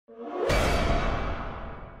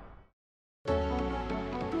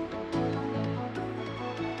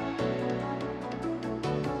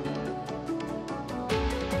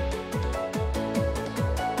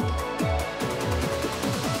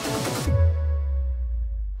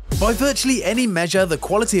By virtually any measure, the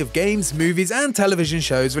quality of games, movies, and television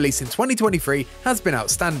shows released in 2023 has been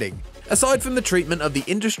outstanding, aside from the treatment of the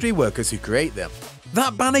industry workers who create them.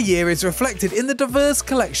 That banner year is reflected in the diverse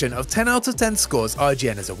collection of 10 out of 10 scores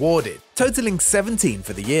IGN has awarded, totaling 17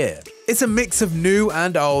 for the year. It's a mix of new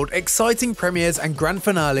and old, exciting premieres and grand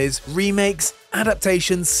finales, remakes,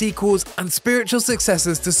 adaptations, sequels, and spiritual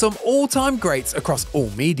successors to some all-time greats across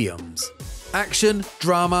all mediums. Action,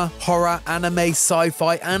 drama, horror, anime,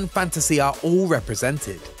 sci-fi, and fantasy are all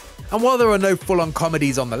represented. And while there are no full-on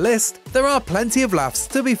comedies on the list, there are plenty of laughs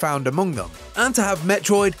to be found among them. And to have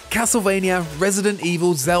Metroid, Castlevania, Resident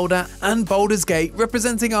Evil, Zelda, and Baldur's Gate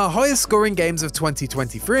representing our highest scoring games of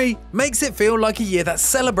 2023 makes it feel like a year that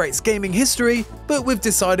celebrates gaming history, but with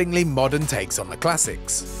decidedly modern takes on the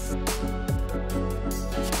classics.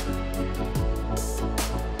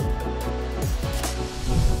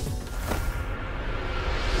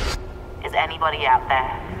 Is anybody out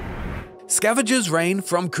there? Scavenger's Reign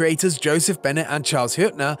from creators Joseph Bennett and Charles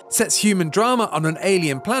Huertner sets human drama on an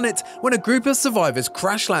alien planet when a group of survivors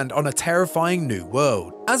crash land on a terrifying new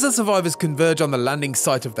world. As the survivors converge on the landing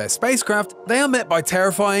site of their spacecraft, they are met by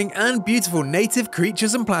terrifying and beautiful native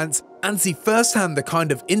creatures and plants and see firsthand the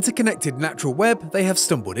kind of interconnected natural web they have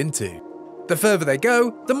stumbled into. The further they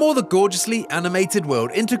go, the more the gorgeously animated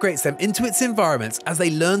world integrates them into its environments as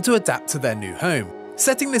they learn to adapt to their new home,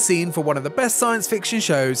 setting the scene for one of the best science fiction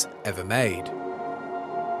shows ever made.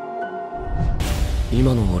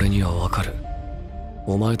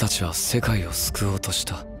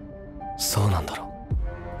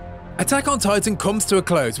 Attack on Titan comes to a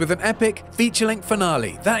close with an epic, feature-length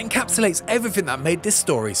finale that encapsulates everything that made this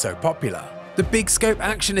story so popular. The big scope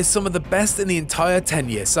action is some of the best in the entire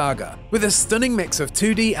 10-year saga, with a stunning mix of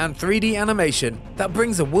 2D and 3D animation that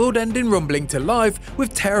brings a world-ending rumbling to life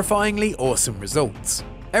with terrifyingly awesome results.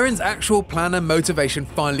 Eren's actual plan and motivation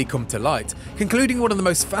finally come to light, concluding one of the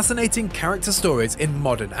most fascinating character stories in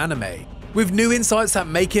modern anime, with new insights that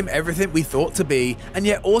make him everything we thought to be, and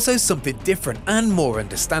yet also something different and more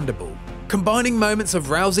understandable. Combining moments of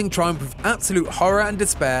rousing triumph with absolute horror and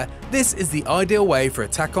despair, this is the ideal way for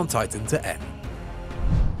Attack on Titan to end.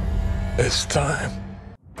 It's time.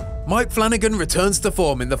 Mike Flanagan returns to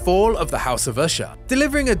form in The Fall of the House of Usher,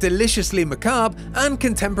 delivering a deliciously macabre and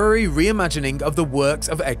contemporary reimagining of the works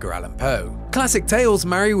of Edgar Allan Poe. Classic tales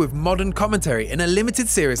marry with modern commentary in a limited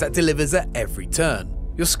series that delivers at every turn.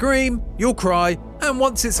 You'll scream, you'll cry, and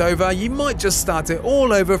once it's over, you might just start it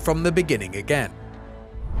all over from the beginning again.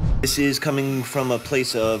 This is coming from a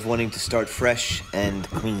place of wanting to start fresh and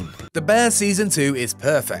clean. The Bear Season 2 is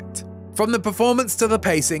perfect. From the performance to the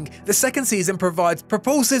pacing, the second season provides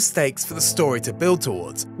propulsive stakes for the story to build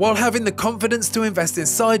towards, while having the confidence to invest in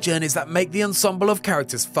side journeys that make the ensemble of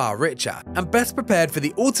characters far richer, and best prepared for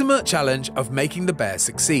the ultimate challenge of making the bear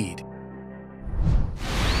succeed.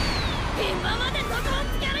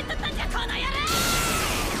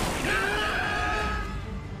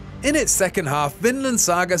 In its second half, Vinland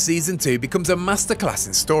Saga Season 2 becomes a masterclass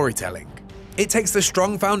in storytelling. It takes the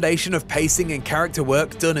strong foundation of pacing and character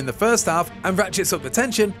work done in the first half and ratchets up the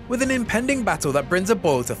tension with an impending battle that brings a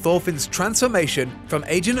boil to Thorfinn's transformation from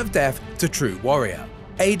Agent of Death to true warrior.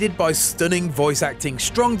 Aided by stunning voice acting,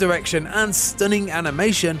 strong direction, and stunning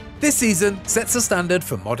animation, this season sets a standard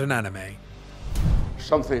for modern anime.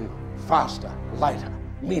 Something faster, lighter,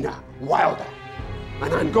 meaner, wilder.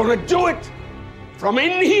 And I'm gonna do it from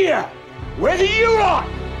in here, whether you are.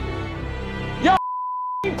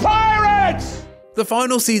 You pirates! The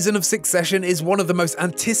final season of Succession is one of the most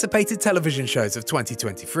anticipated television shows of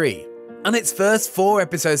 2023, and its first 4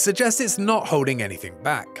 episodes suggest it's not holding anything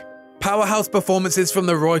back. Powerhouse performances from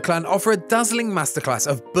the Roy clan offer a dazzling masterclass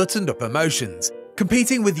of buttoned-up emotions,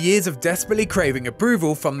 competing with years of desperately craving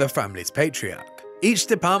approval from the family's patriarch. Each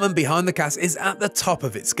department behind the cast is at the top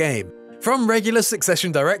of its game, from regular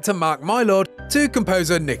Succession director Mark Mylord to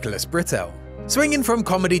composer Nicholas Britell. Swinging from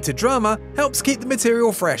comedy to drama helps keep the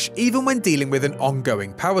material fresh even when dealing with an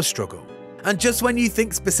ongoing power struggle. And just when you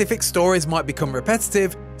think specific stories might become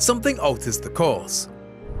repetitive, something alters the course.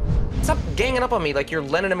 Stop ganging up on me like you're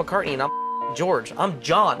Lennon and McCartney and I'm George. I'm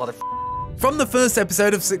John, motherfucker. From the first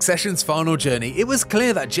episode of Succession's final journey, it was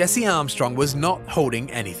clear that Jesse Armstrong was not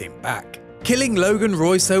holding anything back. Killing Logan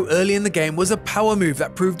Roy so early in the game was a power move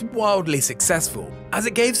that proved wildly successful, as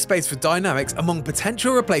it gave space for dynamics among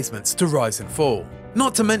potential replacements to rise and fall.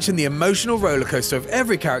 Not to mention the emotional rollercoaster of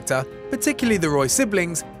every character, particularly the Roy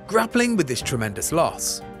siblings, grappling with this tremendous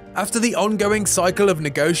loss. After the ongoing cycle of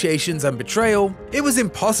negotiations and betrayal, it was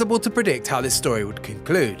impossible to predict how this story would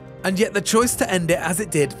conclude, and yet the choice to end it as it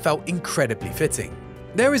did felt incredibly fitting.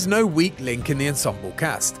 There is no weak link in the ensemble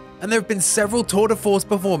cast. and there have been several tour de force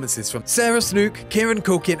performances from Sarah Snook, Kieran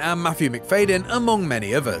Culkin and Matthew McFadyen, among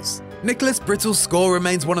many others. Nicholas Brittle's score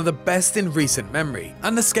remains one of the best in recent memory,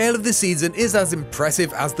 and the scale of the season is as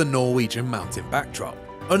impressive as the Norwegian mountain backdrop.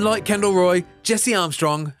 Unlike Kendall Roy, Jesse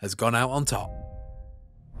Armstrong has gone out on top.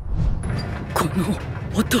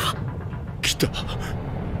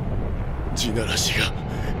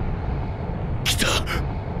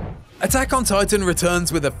 Attack on Titan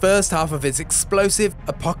returns with the first half of its explosive,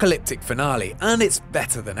 apocalyptic finale, and it's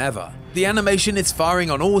better than ever. The animation is firing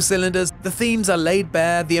on all cylinders, the themes are laid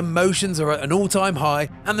bare, the emotions are at an all-time high,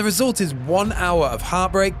 and the result is 1 hour of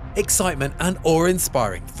heartbreak, excitement, and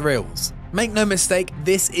awe-inspiring thrills. Make no mistake,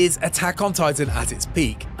 this is Attack on Titan at its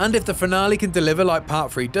peak, and if the finale can deliver like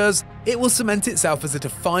Part 3 does, it will cement itself as a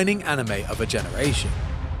defining anime of a generation.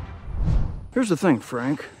 Here's the thing,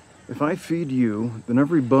 Frank. If I feed you, then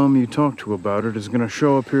every bum you talk to about it is gonna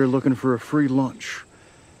show up here looking for a free lunch.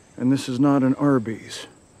 And this is not an Arby's.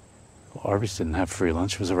 Well, Arby's didn't have free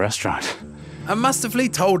lunch, it was a restaurant. A masterfully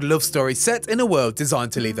told love story set in a world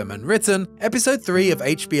designed to leave them unwritten, Episode 3 of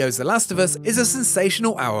HBO's The Last of Us is a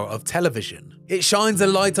sensational hour of television. It shines a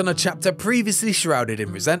light on a chapter previously shrouded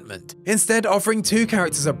in resentment, instead offering two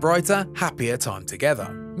characters a brighter, happier time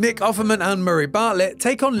together. Nick Offerman and Murray Bartlett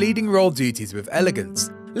take on leading role duties with elegance,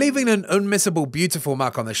 leaving an unmissable beautiful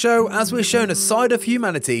mark on the show as we're shown a side of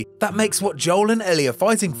humanity that makes what Joel and Ellie are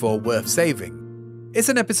fighting for worth saving. It's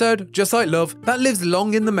an episode, just like love, that lives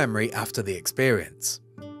long in the memory after the experience.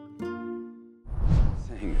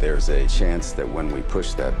 I think there's a chance that when we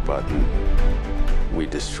push that button, we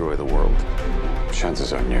destroy the world.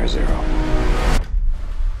 Chances are near zero.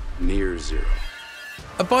 Near zero.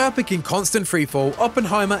 A biopic in constant freefall,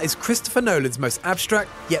 Oppenheimer is Christopher Nolan's most abstract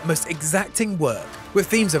yet most exacting work, with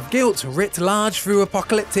themes of guilt writ large through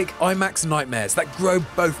apocalyptic IMAX nightmares that grow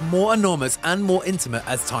both more enormous and more intimate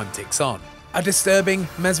as time ticks on. A disturbing,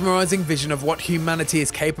 mesmerising vision of what humanity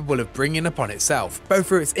is capable of bringing upon itself, both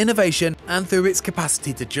through its innovation and through its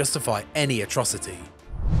capacity to justify any atrocity.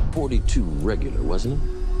 42 regular, wasn't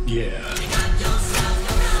it? Yeah.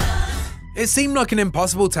 It seemed like an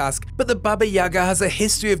impossible task, but the Baba Yaga has a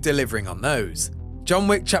history of delivering on those. John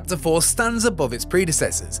Wick Chapter 4 stands above its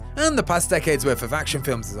predecessors, and the past decade's worth of action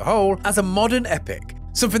films as a whole, as a modern epic,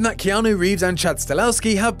 something that Keanu Reeves and Chad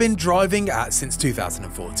Stahelski have been driving at since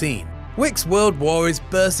 2014. Wick's World War is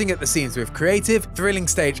bursting at the seams with creative, thrilling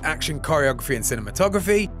stage action choreography and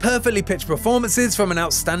cinematography, perfectly pitched performances from an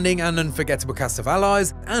outstanding and unforgettable cast of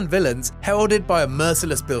allies and villains, heralded by a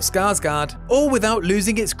merciless Bill Skarsgård, all without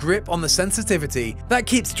losing its grip on the sensitivity that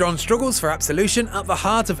keeps John's struggles for absolution at the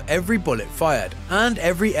heart of every bullet fired and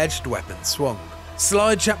every edged weapon swung.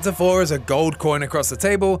 Slide Chapter 4 as a gold coin across the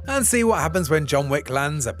table and see what happens when John Wick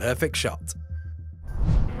lands a perfect shot.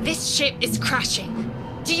 This ship is crashing.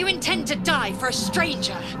 Do you intend to die for a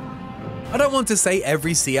stranger? I don't want to say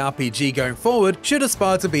every CRPG going forward should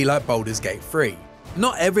aspire to be like Baldur's Gate 3.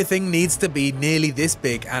 Not everything needs to be nearly this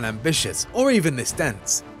big and ambitious, or even this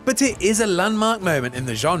dense. But it is a landmark moment in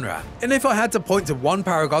the genre, and if I had to point to one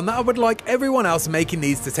paragon that I would like everyone else making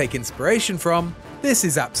these to take inspiration from, this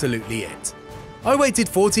is absolutely it. I waited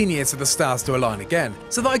 14 years for the stars to align again,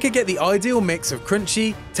 so that I could get the ideal mix of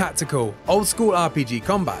crunchy, tactical, old school RPG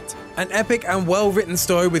combat, an epic and well-written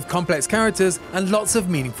story with complex characters and lots of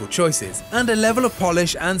meaningful choices, and a level of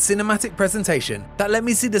polish and cinematic presentation that let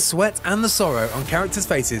me see the sweat and the sorrow on characters'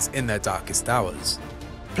 faces in their darkest hours.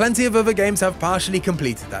 Plenty of other games have partially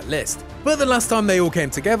completed that list, but the last time they all came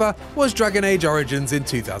together was Dragon Age Origins in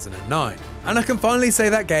 2009. And I can finally say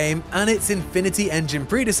that game and its Infinity Engine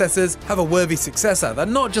predecessors have a worthy successor that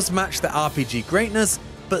not just matched the RPG greatness,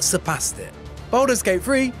 but surpassed it. Baldur's Gate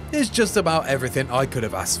 3 is just about everything I could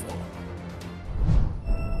have asked for.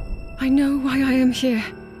 I know why I am here.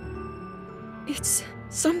 It's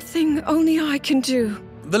something only I can do.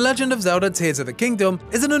 The Legend of Zelda Tears of the Kingdom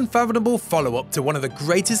is an unfathomable follow-up to one of the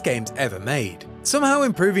greatest games ever made, somehow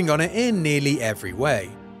improving on it in nearly every way.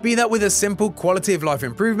 Be that with a simple quality of life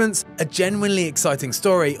improvements, a genuinely exciting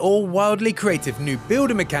story, or wildly creative new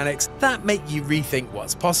builder mechanics that make you rethink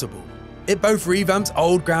what's possible. It both revamps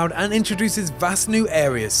old ground and introduces vast new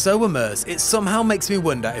areas so immersed it somehow makes me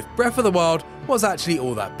wonder if Breath of the Wild was actually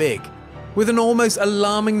all that big. With an almost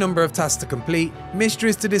alarming number of tasks to complete,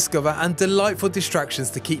 mysteries to discover and delightful distractions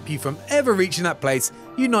to keep you from ever reaching that place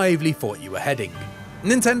you naively thought you were heading.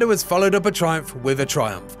 Nintendo has followed up a triumph with a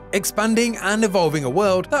triumph, expanding and evolving a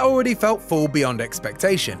world that already felt full beyond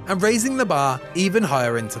expectation and raising the bar even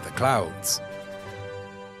higher into the clouds.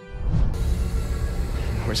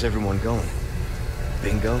 Where's everyone going?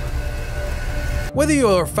 Bingo? Whether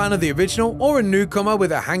you're a fan of the original or a newcomer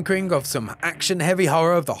with a hankering of some action-heavy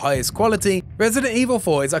horror of the highest quality, Resident Evil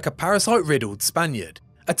 4 is like a parasite-riddled Spaniard.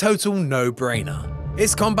 A total no-brainer.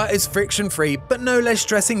 Its combat is friction-free, but no less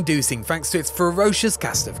stress-inducing thanks to its ferocious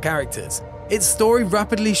cast of characters. Its story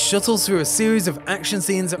rapidly shuttles through a series of action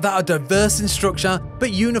scenes that are diverse in structure,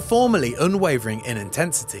 but uniformly unwavering in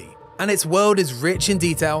intensity. And its world is rich in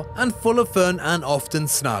detail and full of fun and often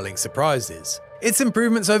snarling surprises. Its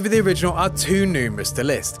improvements over the original are too numerous to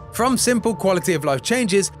list, from simple quality of life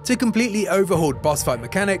changes to completely overhauled boss fight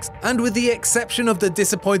mechanics, and with the exception of the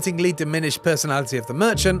disappointingly diminished personality of the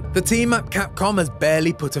merchant, the team at Capcom has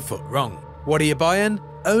barely put a foot wrong. What are you buying?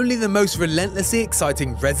 Only the most relentlessly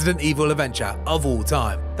exciting Resident Evil adventure of all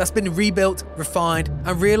time, that's been rebuilt, refined,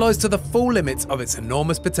 and realised to the full limits of its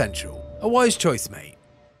enormous potential. A wise choice, mate.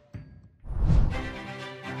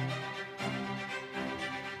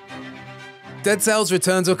 Dead Cells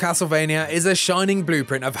Return to Castlevania is a shining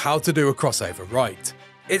blueprint of how to do a crossover right.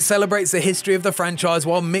 It celebrates the history of the franchise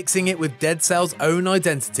while mixing it with Dead Cells' own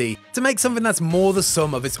identity to make something that's more the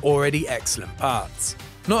sum of its already excellent parts.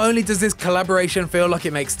 Not only does this collaboration feel like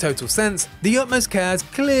it makes total sense, the utmost care has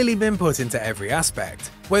clearly been put into every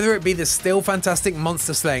aspect, whether it be the still fantastic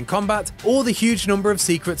monster slaying combat or the huge number of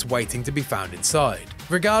secrets waiting to be found inside.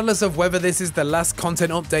 Regardless of whether this is the last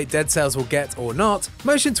content update Dead Cells will get or not,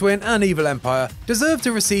 Motion Twin and Evil Empire deserve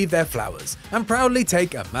to receive their flowers and proudly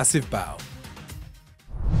take a massive bow.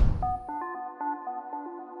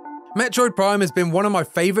 Metroid Prime has been one of my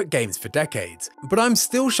favourite games for decades, but I'm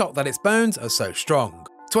still shocked that its bones are so strong.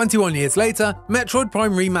 21 years later, Metroid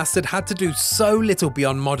Prime Remastered had to do so little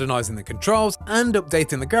beyond modernising the controls and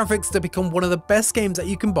updating the graphics to become one of the best games that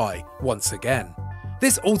you can buy once again.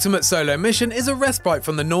 This ultimate solo mission is a respite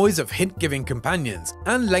from the noise of hint-giving companions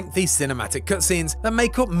and lengthy cinematic cutscenes that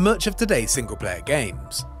make up much of today's single-player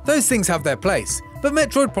games. Those things have their place, but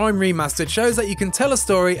Metroid Prime Remastered shows that you can tell a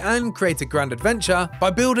story and create a grand adventure by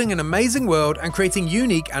building an amazing world and creating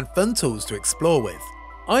unique and fun tools to explore with.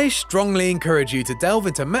 I strongly encourage you to delve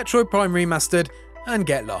into Metroid Prime Remastered and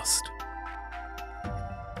get lost.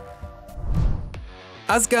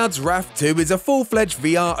 Asgard's Wrath 2 is a full-fledged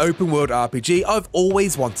VR open-world RPG I've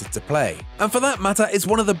always wanted to play, and for that matter is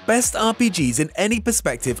one of the best RPGs in any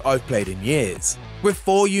perspective I've played in years. With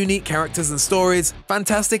 4 unique characters and stories,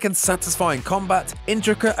 fantastic and satisfying combat,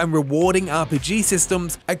 intricate and rewarding RPG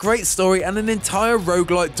systems, a great story and an entire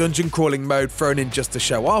roguelike dungeon crawling mode thrown in just to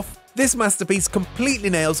show off, this masterpiece completely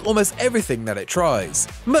nails almost everything that it tries,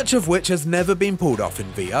 much of which has never been pulled off in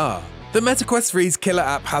VR. The MetaQuest 3's killer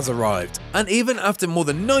app has arrived, and even after more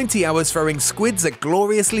than 90 hours throwing squids at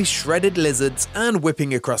gloriously shredded lizards and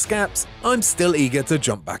whipping across gaps, I'm still eager to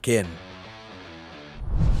jump back in.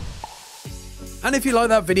 And if you like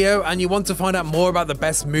that video and you want to find out more about the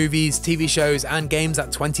best movies, TV shows and games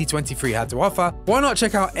that 2023 had to offer, why not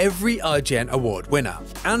check out every IGN award winner?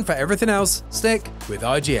 And for everything else, stick with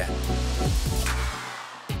IGN.